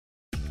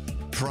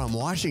From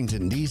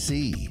Washington,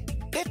 D.C.,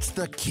 it's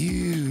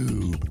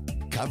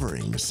theCUBE,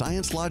 covering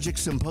ScienceLogic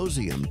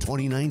Symposium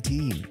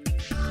 2019.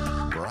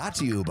 Brought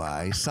to you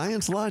by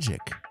ScienceLogic.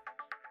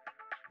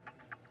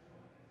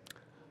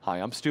 Hi,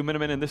 I'm Stu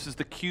Miniman, and this is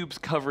theCUBE's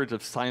coverage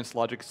of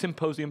ScienceLogic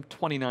Symposium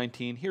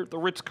 2019 here at the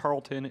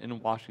Ritz-Carlton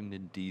in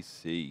Washington,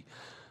 D.C.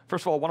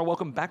 First of all, I want to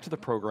welcome back to the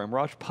program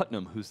Raj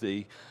Patnam, who's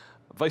the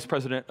Vice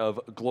President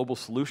of Global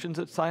Solutions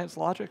at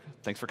ScienceLogic.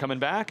 Thanks for coming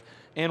back.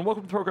 And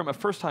welcome to the program.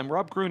 First time,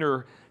 Rob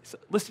Gruener is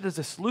listed as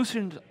a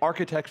solutions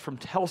architect from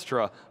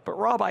Telstra. But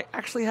Rob, I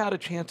actually had a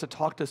chance to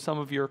talk to some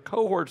of your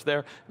cohorts there,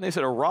 and they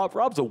said, oh,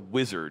 Rob's a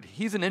wizard.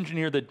 He's an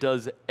engineer that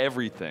does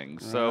everything.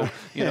 So,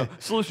 you know,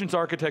 solutions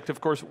architect,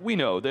 of course, we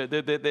know.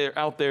 They're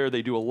out there,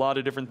 they do a lot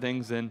of different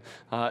things, and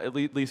at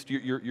least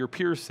your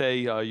peers say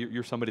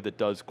you're somebody that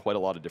does quite a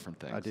lot of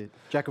different things. I did.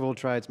 Jack of all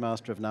trades,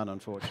 master of none,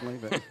 unfortunately,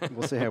 but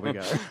we'll see how we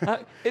go.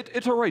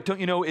 It's all right, don't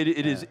you know, it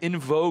is in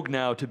vogue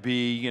now to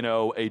be, you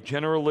know, a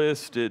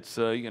generalist. It's,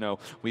 you know,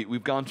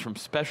 we've gone from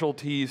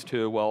specialties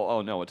to, well,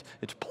 oh no,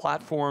 it's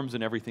platforms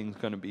and everything's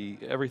going to be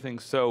everything.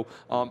 So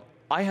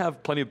I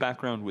have plenty of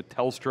background with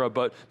Telstra,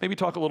 but maybe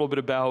talk a little bit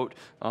about,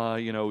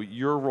 you know,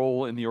 your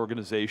role in the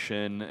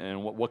organization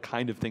and what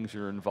kind of things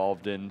you're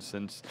involved in,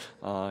 since,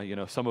 you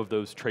know, some of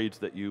those trades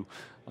that you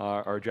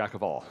are a jack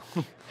of all.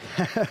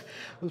 It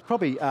was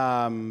probably,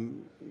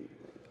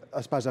 I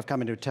suppose I've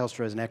come into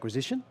Telstra as an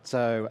acquisition,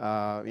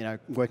 so you know,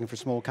 working for a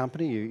small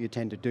company, you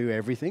tend to do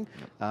everything,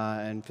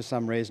 and for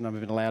some reason I've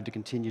been allowed to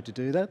continue to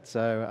do that.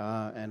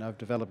 So, and I've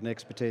developed an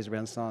expertise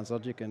around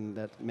ScienceLogic, and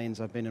that means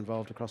I've been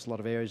involved across a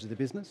lot of areas of the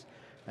business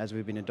as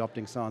we've been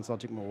adopting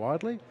ScienceLogic more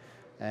widely.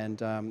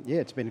 And yeah,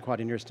 it's been quite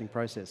an interesting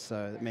process.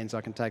 So it means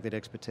I can take that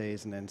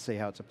expertise and then see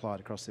how it's applied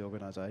across the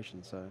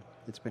organisation. So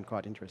it's been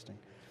quite interesting.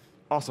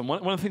 Awesome. One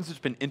of the things that's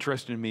been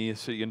interesting to me is,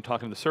 so, you know,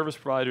 talking to the service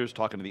providers,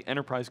 talking to the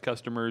enterprise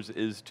customers,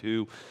 is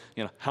to,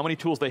 you know, how many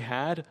tools they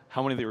had,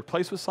 how many they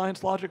replaced with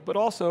ScienceLogic, but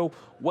also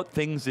what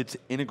things it's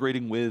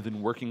integrating with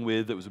and working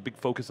with. There was a big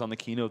focus on the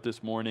keynote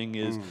this morning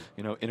is,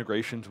 you know,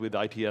 integrations with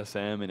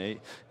ITSM and,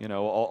 you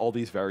know, all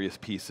these various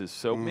pieces.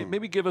 So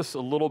maybe give us a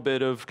little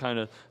bit of kind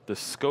of the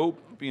scope,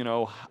 you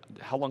know,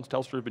 how long's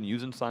Telstra been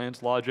using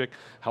ScienceLogic,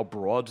 how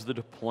broad's the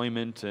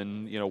deployment,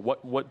 and, you know,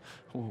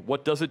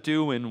 what does it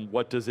do and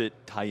what does it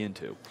tie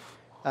into?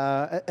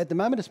 At the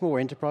moment it's more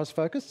enterprise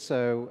focused,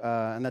 so,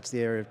 and that's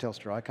the area of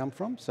Telstra I come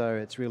from, so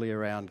it's really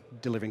around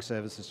delivering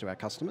services to our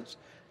customers.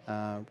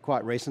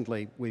 Quite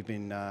recently we've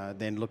been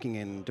then looking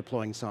in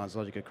deploying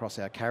ScienceLogic across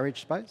our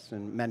carriage space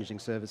and managing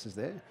services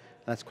there.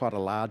 That's quite a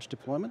large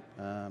deployment.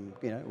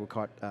 You know, we're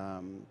quite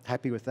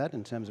happy with that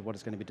in terms of what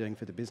it's going to be doing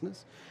for the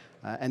business.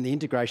 And the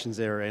integrations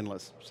there are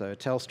endless. So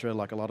Telstra,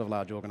 like a lot of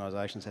large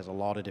organisations, has a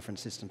lot of different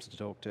systems to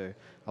talk to,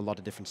 a lot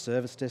of different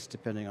service desks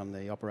depending on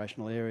the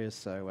operational areas.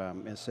 So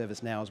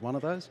ServiceNow is one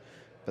of those,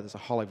 but there's a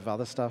whole heap of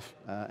other stuff,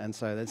 and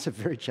so that's a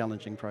very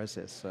challenging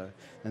process. So,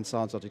 and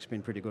ScienceLogic's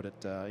been pretty good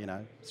at you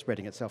know,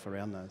 spreading itself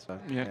around those. So,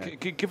 yeah,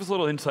 give us a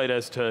little insight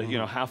as to, you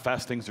know, how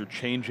fast things are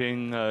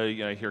changing. You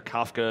know, I hear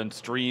Kafka and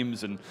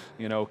streams and,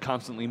 you know,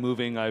 constantly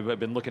moving. I've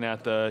been looking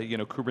at the, you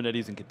know,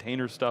 Kubernetes and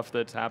container stuff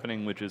that's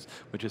happening, which is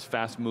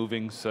fast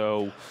moving.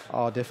 So,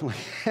 oh,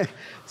 definitely.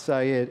 So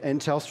yeah,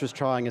 and Telstra's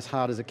trying as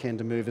hard as it can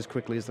to move as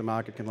quickly as the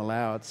market can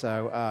allow it.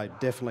 So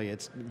definitely,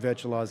 it's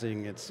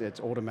virtualizing, it's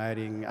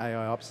automating.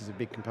 AIOps is a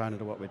big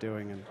component of what we're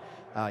doing, and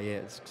yeah,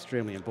 it's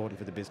extremely important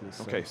for the business.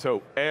 Okay,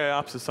 so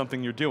AIOps is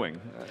something you're doing.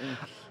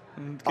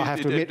 I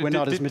have to admit, we're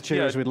not as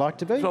mature as we'd like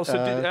to be.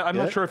 I'm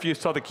not sure if you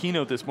saw the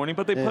keynote this morning,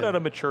 but they put out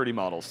a maturity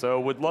model. So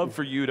would love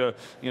for you to,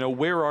 you know,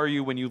 where are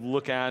you when you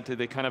look at,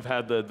 they kind of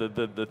had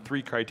the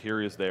three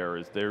criterias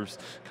there. There's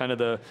kind of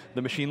the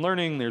machine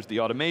learning, there's the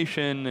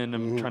automation, and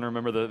I'm trying to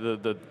remember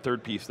the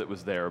third piece that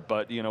was there.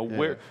 But, you know,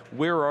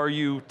 where are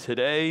you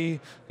today?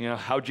 You know,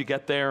 how'd you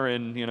get there,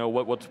 and, you know,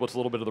 what's a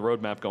little bit of the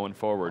roadmap going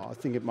forward? I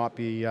think it might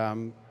be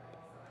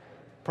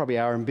probably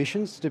our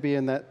ambitions to be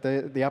in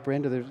the upper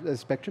end of the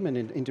spectrum and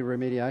into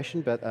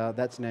remediation, but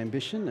that's an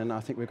ambition, and I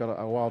think we've got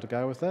a while to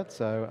go with that.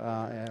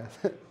 So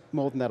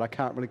more than that I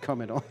can't really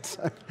comment on.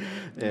 So,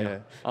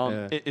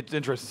 it's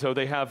interesting. So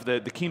they have the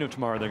keynote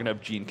tomorrow. They're going to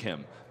have Gene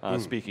Kim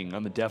speaking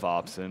on the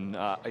DevOps, and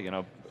you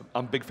know,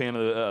 I'm a big fan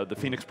of the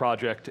Phoenix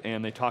project,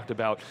 and they talked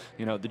about,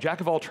 you know, the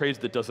jack of all trades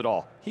that does it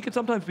all. He can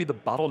sometimes be the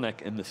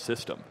bottleneck in the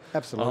system.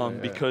 Absolutely.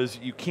 Because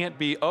you can't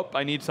be, oh,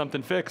 I need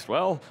something fixed.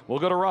 Well, we'll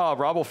go to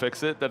Rob. Rob will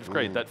fix it. That's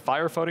great. That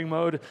firefighting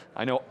mode,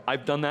 I know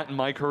I've done that in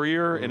my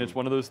career, and it's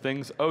one of those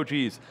things, oh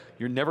geez,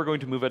 you're never going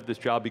to move out of this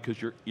job because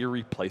you're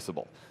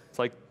irreplaceable. It's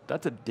like,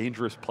 that's a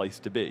dangerous place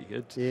to be.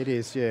 It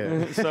is,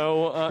 yeah.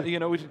 So, you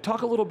know, we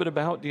talk a little bit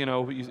about, you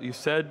know, you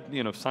said,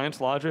 you know,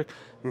 ScienceLogic,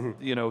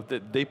 you know,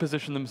 that they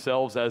position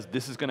themselves as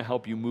this is going to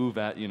help you move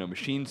at, you know,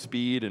 machine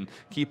speed and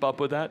keep up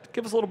with that.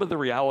 Give us a little bit of the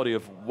reality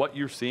of what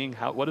you're seeing.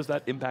 What does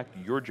that impact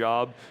your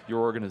job, your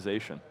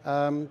organization?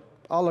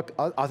 Oh, look,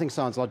 I think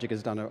ScienceLogic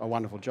has done a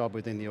wonderful job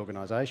within the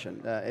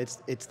organisation.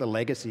 It's the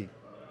legacy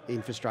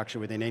infrastructure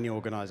within any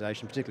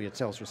organisation, particularly at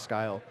Telstra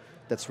scale,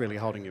 that's really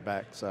holding you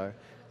back. So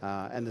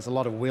And there's a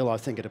lot of will, I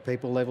think, at a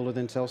people level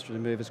within Telstra to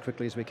move as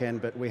quickly as we can,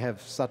 but we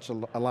have such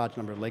a large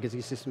number of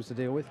legacy systems to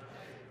deal with.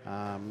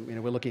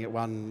 We're looking at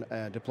one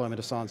deployment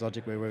of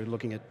ScienceLogic where we're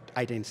looking at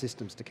 18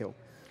 systems to kill.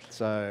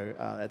 So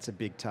that's a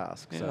big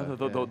task. Yeah,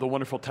 so, the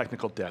wonderful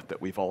technical debt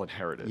that we've all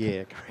inherited.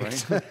 Yeah,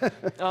 correct. Right?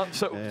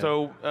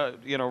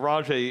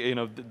 Raj,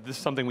 this is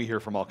something we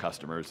hear from all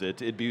customers.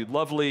 It'd be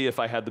lovely if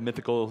I had the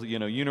mythical,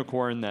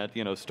 unicorn that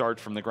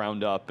starts from the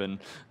ground up and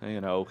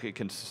it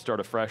can start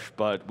afresh.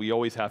 But we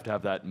always have to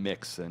have that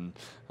mix. And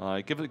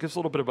give us a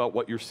little bit about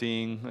what you're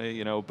seeing,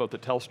 both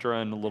at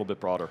Telstra and a little bit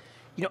broader.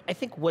 I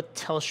think what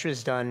Telstra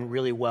has done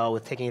really well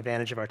with taking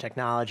advantage of our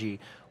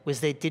technology was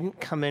they didn't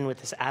come in with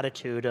this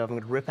attitude of, I'm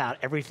going to rip out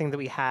everything that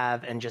we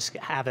have and just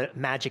have a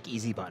magic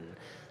easy button.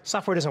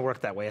 Software doesn't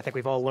work that way. I think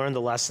we've all learned the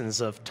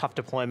lessons of tough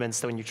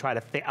deployments when you try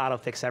to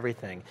auto-fix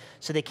everything.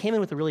 So they came in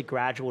with a really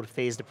gradual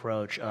phased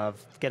approach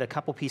of get a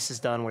couple pieces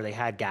done where they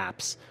had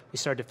gaps. We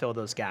started to fill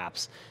those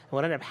gaps. And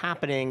what ended up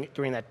happening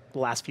during the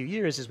last few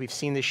years is we've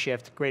seen this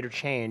shift, greater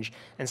change,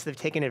 and so they've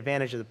taken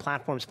advantage of the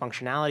platform's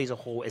functionality as a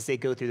whole as they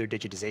go through their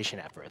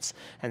digitization efforts.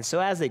 And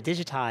so as they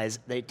digitize,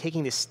 they're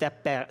taking this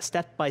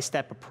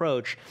step-by-step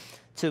approach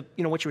to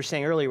what you were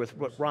saying earlier with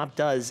what Rob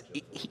does.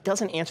 He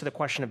doesn't answer the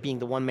question of being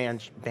the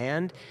one-man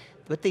band.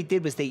 What they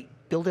did was they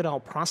built it all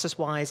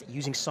process-wise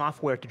using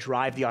software to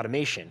drive the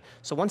automation.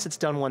 So once it's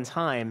done one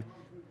time,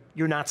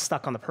 you're not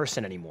stuck on the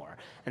person anymore.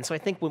 And so I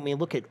think when we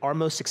look at our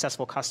most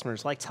successful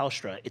customers like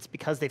Telstra, it's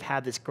because they've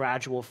had this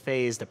gradual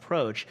phased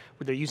approach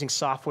where they're using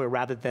software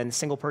rather than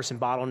single-person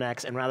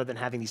bottlenecks and rather than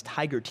having these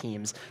tiger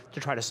teams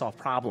to try to solve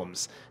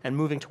problems and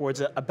moving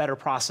towards a better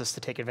process to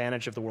take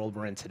advantage of the world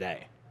we're in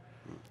today.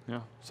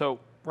 Yeah. So,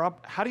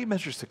 Rob, how do you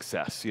measure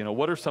success?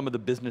 What are some of the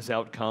business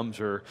outcomes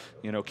or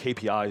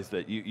KPIs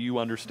that you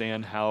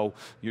understand how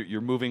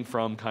you're moving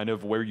from kind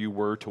of where you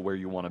were to where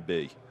you want to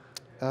be?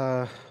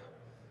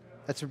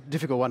 That's a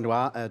difficult one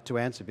to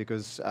answer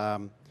because,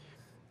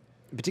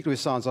 particularly with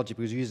ScienceLogic,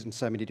 because we use it in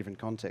so many different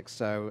contexts.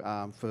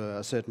 So for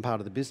a certain part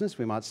of the business,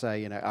 we might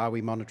say, are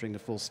we monitoring the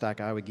full stack?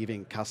 Are we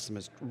giving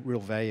customers real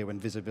value and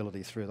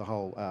visibility through the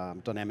whole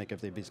dynamic of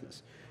their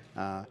business?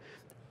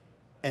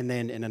 And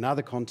then in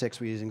another context,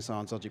 we're using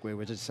ScienceLogic where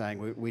we're just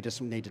saying we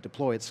just need to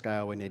deploy at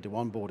scale, we need to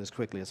onboard as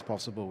quickly as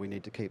possible, we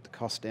need to keep the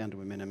cost down to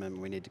a minimum,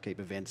 we need to keep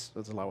events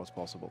as low as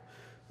possible.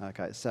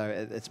 Okay, so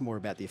it's more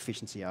about the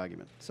efficiency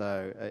argument.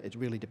 So it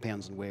really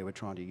depends on where we're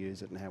trying to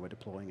use it and how we're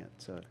deploying it.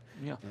 So,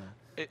 yeah.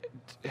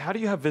 How do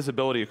you have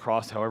visibility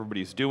across how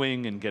everybody's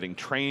doing and getting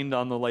trained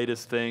on the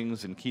latest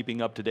things and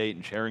keeping up to date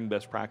and sharing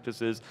best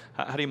practices?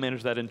 How do you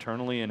manage that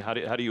internally, and how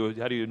do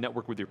you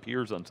network with your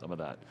peers on some of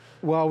that?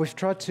 Well, we've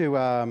tried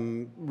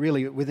to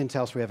really within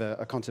Telstra we have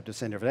a concept of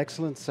centre of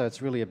excellence. So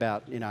it's really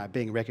about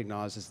being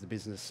recognised as the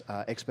business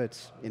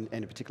experts in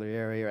a particular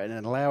area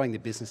and allowing the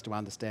business to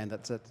understand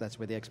that's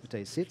where the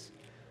expertise sits.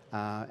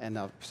 And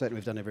certainly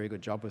we've done a very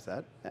good job with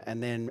that.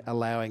 And then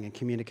allowing and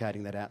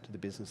communicating that out to the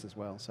business as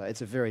well. So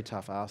it's a very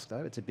tough ask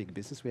though. It's a big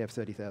business. We have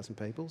 30,000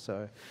 people.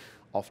 So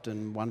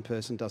often one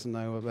person doesn't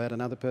know about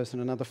another person,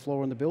 another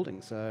floor in the building.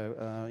 So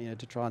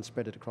to try and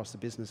spread it across the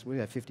business, we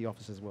have 50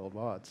 offices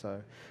worldwide. So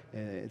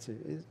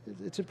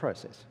it's a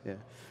process.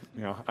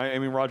 Yeah. I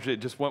mean, Roger,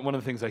 just one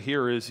of the things I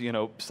hear is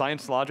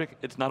ScienceLogic.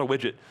 It's not a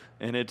widget,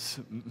 and it's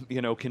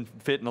can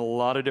fit in a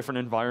lot of different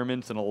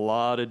environments and a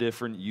lot of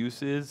different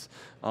uses.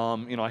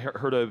 I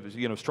heard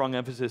a strong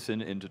emphasis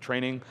into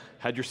training.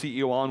 Had your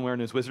CEO on wearing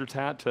his wizard's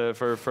hat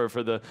for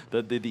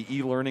the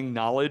e-learning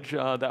knowledge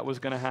that was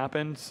going to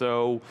happen.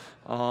 So.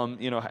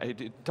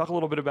 Talk a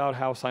little bit about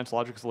how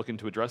ScienceLogic is looking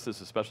to address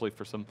this, especially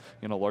for some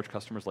large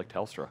customers like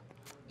Telstra.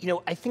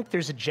 I think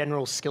there's a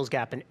general skills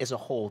gap as a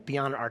whole,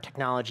 beyond our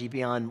technology,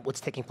 beyond what's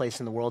taking place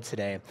in the world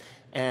today.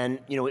 And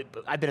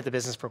I've been at the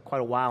business for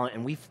quite a while,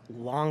 and we've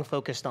long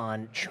focused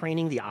on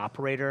training the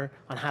operator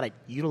on how to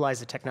utilize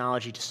the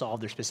technology to solve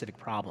their specific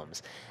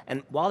problems.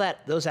 And while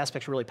those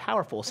aspects are really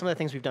powerful, some of the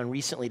things we've done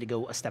recently to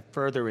go a step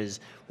further is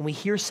when we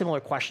hear similar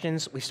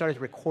questions, we've started to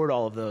record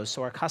all of those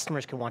so our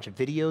customers can watch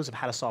videos of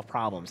how to solve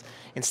problems.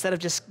 Instead of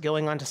just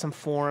going onto some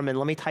forum and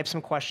let me type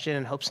some question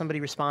and hope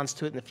somebody responds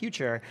to it in the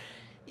future,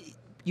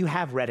 you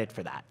have Reddit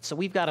for that. So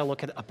we've got to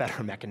look at a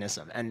better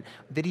mechanism. And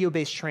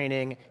video-based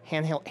training,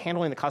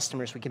 handling the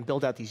customers, we can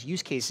build out these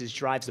use cases,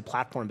 drives the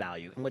platform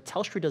value. And what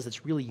Telstra does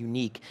that's really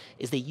unique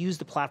is they use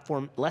the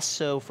platform less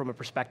so from a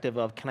perspective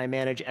of, can I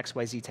manage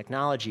XYZ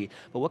technology,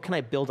 but what can I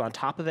build on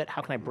top of it?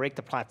 How can I break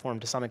the platform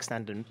to some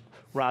extent? And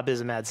Rob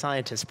is a mad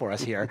scientist for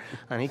us here,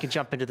 and he can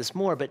jump into this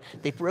more, but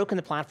they've broken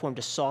the platform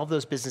to solve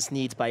those business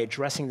needs by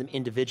addressing them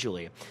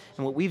individually.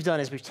 And what we've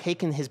done is we've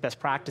taken his best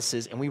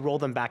practices and we roll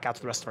them back out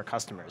to the rest of our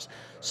customers.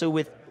 So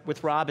with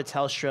Rob at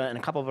Telstra and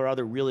a couple of our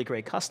other really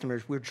great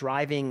customers, we're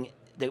driving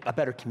a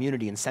better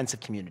community and sense of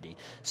community.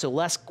 So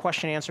less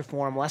question and answer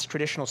forum, less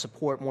traditional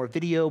support, more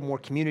video, more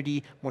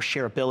community, more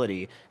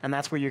shareability, and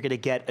that's where you're going to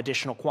get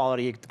additional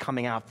quality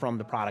coming out from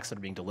the products that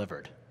are being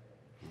delivered.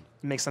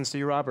 Makes sense to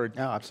you, Rob? Or?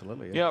 Oh,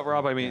 absolutely. Yeah,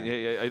 Rob, I mean,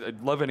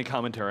 I'd love any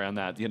commentary on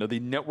that. You know, the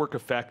network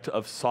effect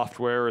of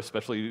software,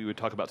 especially you would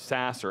talk about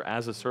SaaS or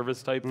as a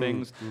service type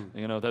things.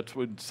 You know, that's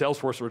when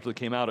Salesforce originally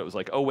came out. It was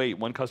like, oh wait,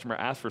 one customer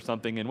asked for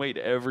something, and wait,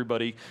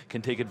 everybody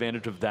can take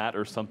advantage of that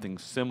or something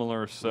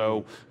similar.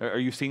 So, are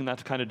you seeing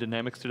that kind of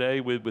dynamics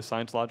today with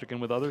ScienceLogic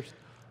and with others?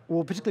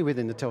 Well, particularly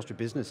within the Telstra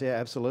business, yeah,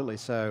 absolutely.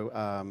 So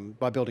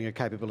by building a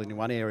capability in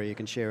one area, you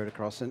can share it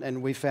across.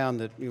 And we found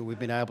that we've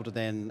been able to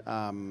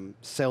then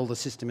sell the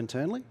system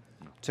internally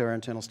to our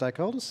internal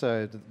stakeholders,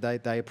 so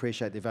they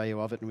appreciate the value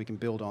of it, and we can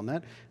build on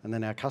that. And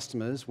then our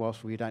customers,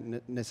 whilst we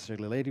don't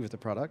necessarily lead with the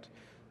product,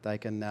 they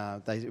can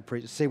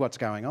see what's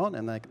going on,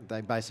 and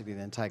they basically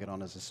then take it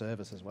on as a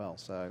service as well.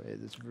 So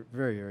it's a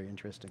very, very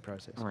interesting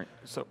process. All right.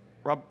 So,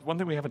 Rob, one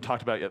thing we haven't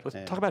talked about yet.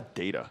 Let's talk about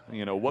data.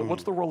 You know,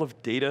 what's the role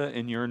of data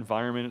in your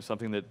environment? It's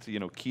something that's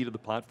key to the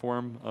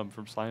platform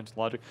from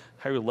ScienceLogic.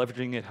 How are you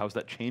leveraging it? How's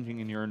that changing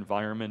in your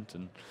environment?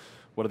 And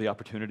what are the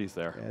opportunities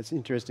there? Yeah, it's an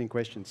interesting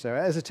question. So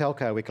as a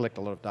telco, we collect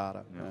a lot of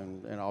data,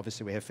 and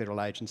obviously we have federal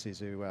agencies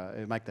who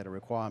make that a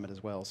requirement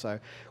as well. So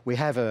we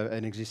have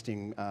an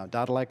existing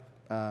data lake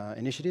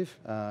initiative,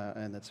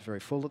 and that's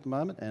very full at the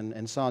moment, and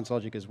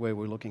ScienceLogic is where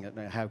we're looking at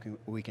how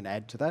we can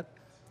add to that,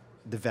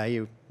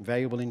 the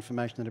valuable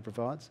information that it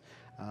provides.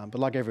 But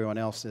like everyone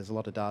else, there's a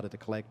lot of data to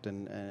collect,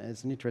 and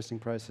it's an interesting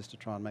process to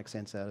try and make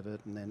sense out of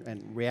it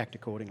and react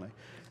accordingly.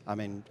 I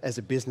mean, as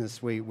a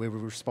business, we're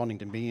responding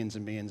to millions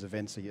and millions of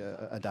events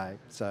a day,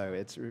 so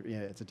it's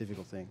a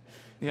difficult thing.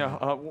 Yeah,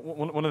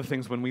 one of the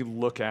things when we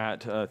look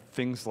at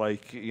things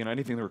like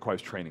anything that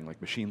requires training, like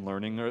machine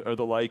learning or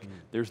the like,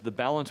 there's the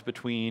balance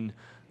between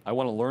I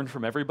want to learn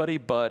from everybody,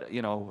 but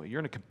you're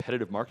in a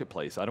competitive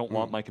marketplace. I don't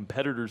want my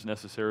competitors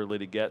necessarily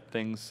to get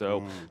things.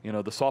 So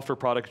the software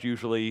products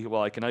usually,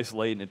 well, I can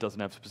isolate and it doesn't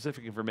have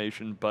specific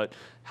information. But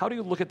how do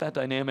you look at that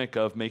dynamic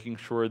of making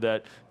sure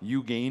that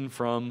you gain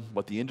from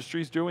what the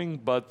industry's doing,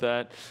 but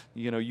that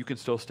you can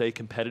still stay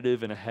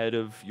competitive and ahead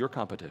of your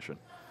competition?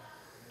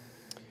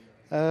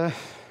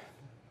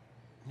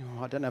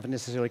 I don't know if I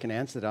necessarily can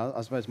answer that.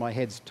 I suppose my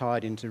head's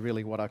tied into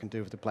really what I can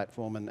do with the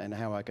platform and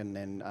how I can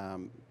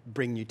then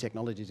bring new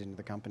technologies into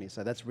the company.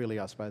 So that's really,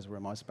 I suppose, where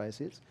my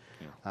space is,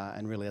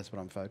 and really that's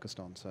what I'm focused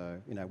on. So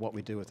what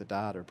we do with the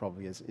data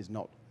probably is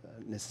not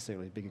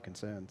necessarily a bigger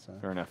concern. So.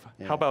 Fair enough.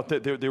 Yeah. How about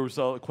there was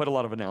quite a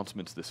lot of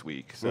announcements this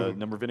week, so a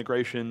number of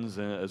integrations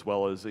as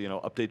well as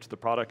updates to the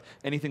product.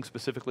 Anything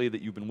specifically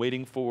that you've been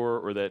waiting for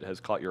or that has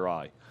caught your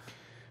eye?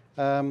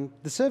 The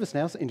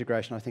ServiceNow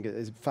integration, I think,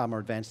 is far more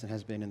advanced than it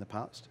has been in the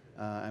past.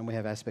 And we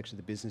have aspects of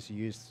the business who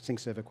use Sync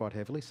Server quite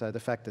heavily. So the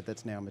fact that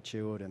that's now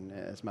matured and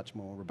is much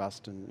more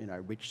robust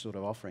and rich sort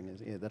of offering,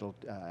 that'll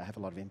have a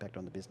lot of impact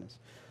on the business.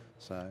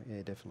 So yeah,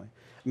 definitely.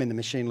 I mean, the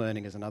machine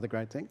learning is another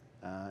great thing.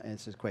 And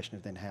it's just a question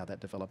of then how that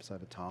develops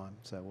over time.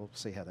 So we'll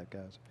see how that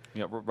goes.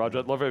 Yeah, Roger,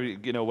 I'd love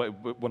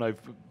when I've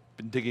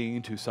been digging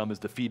into some is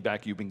the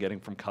feedback you've been getting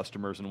from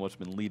customers and what's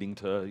been leading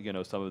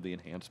to some of the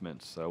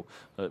enhancements. So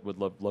would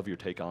love your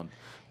take on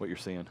what you're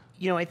seeing.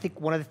 I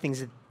think one of the things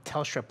that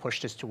Telstra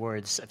pushed us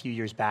towards a few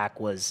years back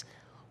was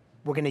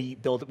we're going to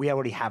build, we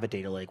already have a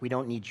data lake. We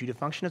don't need you to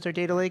function as our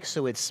data lake,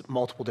 so it's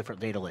multiple different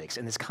data lakes.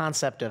 And this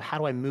concept of how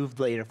do I move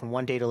data from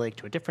one data lake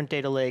to a different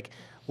data lake,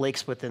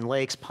 lakes within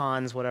lakes,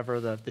 ponds, whatever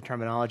the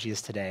terminology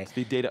is today. It's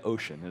the data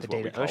ocean is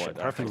what we call it.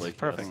 Perfect,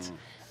 perfect. Yes.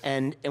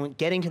 And when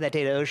getting to that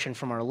data ocean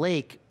from our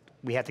lake,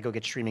 we have to go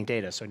get streaming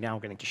data. So now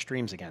we're getting to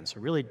streams again. So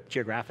really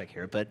geographic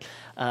here. But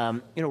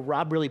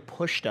Rob really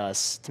pushed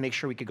us to make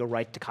sure we could go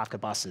right to Kafka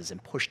buses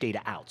and push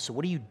data out. So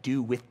what do you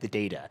do with the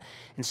data?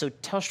 And so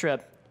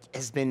Telstra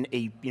has been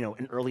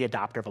an early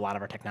adopter of a lot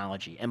of our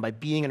technology. And by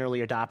being an early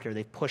adopter,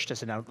 they've pushed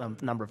us in a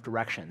number of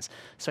directions.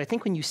 So I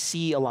think when you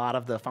see a lot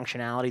of the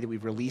functionality that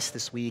we've released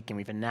this week and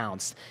we've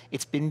announced,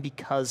 it's been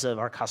because of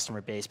our customer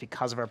base,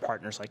 because of our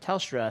partners like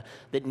Telstra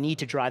that need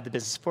to drive the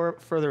business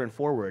further and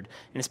forward.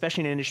 And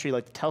especially in an industry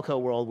like the telco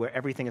world where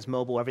everything is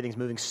mobile, everything's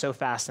moving so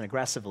fast and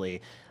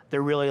aggressively,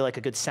 they're really like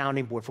a good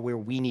sounding board for where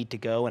we need to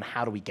go and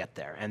how do we get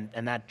there.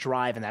 And that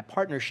drive and that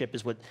partnership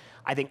is what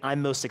I think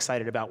I'm most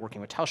excited about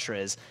working with Telstra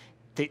is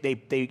they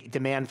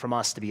demand from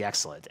us to be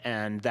excellent,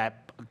 and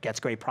that gets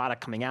great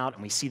product coming out,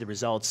 and we see the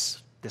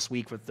results this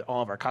week with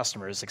all of our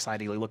customers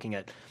excitingly looking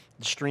at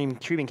the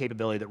streaming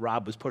capability that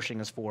Rob was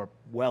pushing us for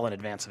well in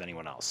advance of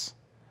anyone else.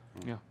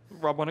 Yeah,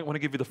 Rob, I want to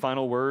give you the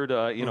final word.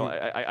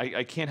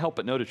 I can't help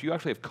but notice you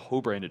actually have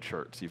co-branded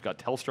shirts. You've got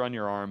Telstra on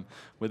your arm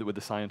with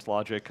the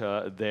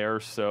ScienceLogic there.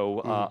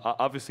 So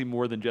obviously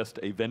more than just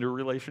a vendor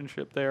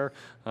relationship there.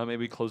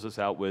 Maybe close us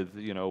out with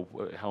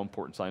how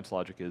important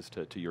ScienceLogic is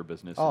to your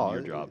business and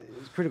your job.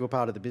 It's a critical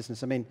part of the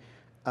business. I mean,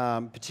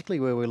 particularly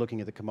where we're looking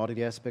at the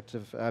commodity aspect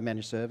of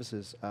managed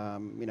services,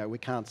 we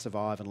can't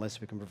survive unless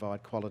we can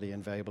provide quality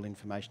and valuable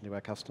information to our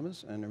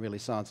customers, and really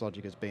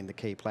ScienceLogic has been the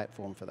key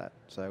platform for that.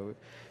 So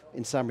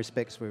in some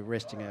respects we're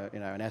resting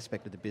an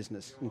aspect of the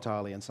business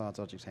entirely in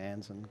ScienceLogic's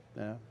hands, and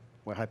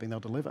we're hoping they'll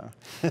deliver.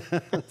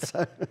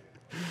 So.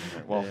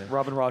 Well,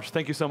 Rob and Raj,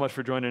 thank you so much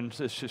for joining,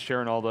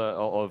 sharing all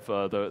of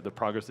the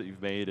progress that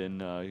you've made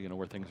and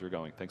where things are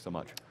going. Thanks so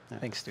much.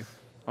 Thanks, Stu.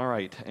 All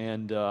right,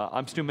 and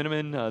I'm Stu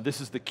Miniman.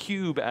 This is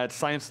theCUBE at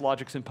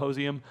ScienceLogic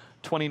Symposium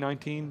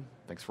 2019.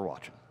 Thanks for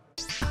watching.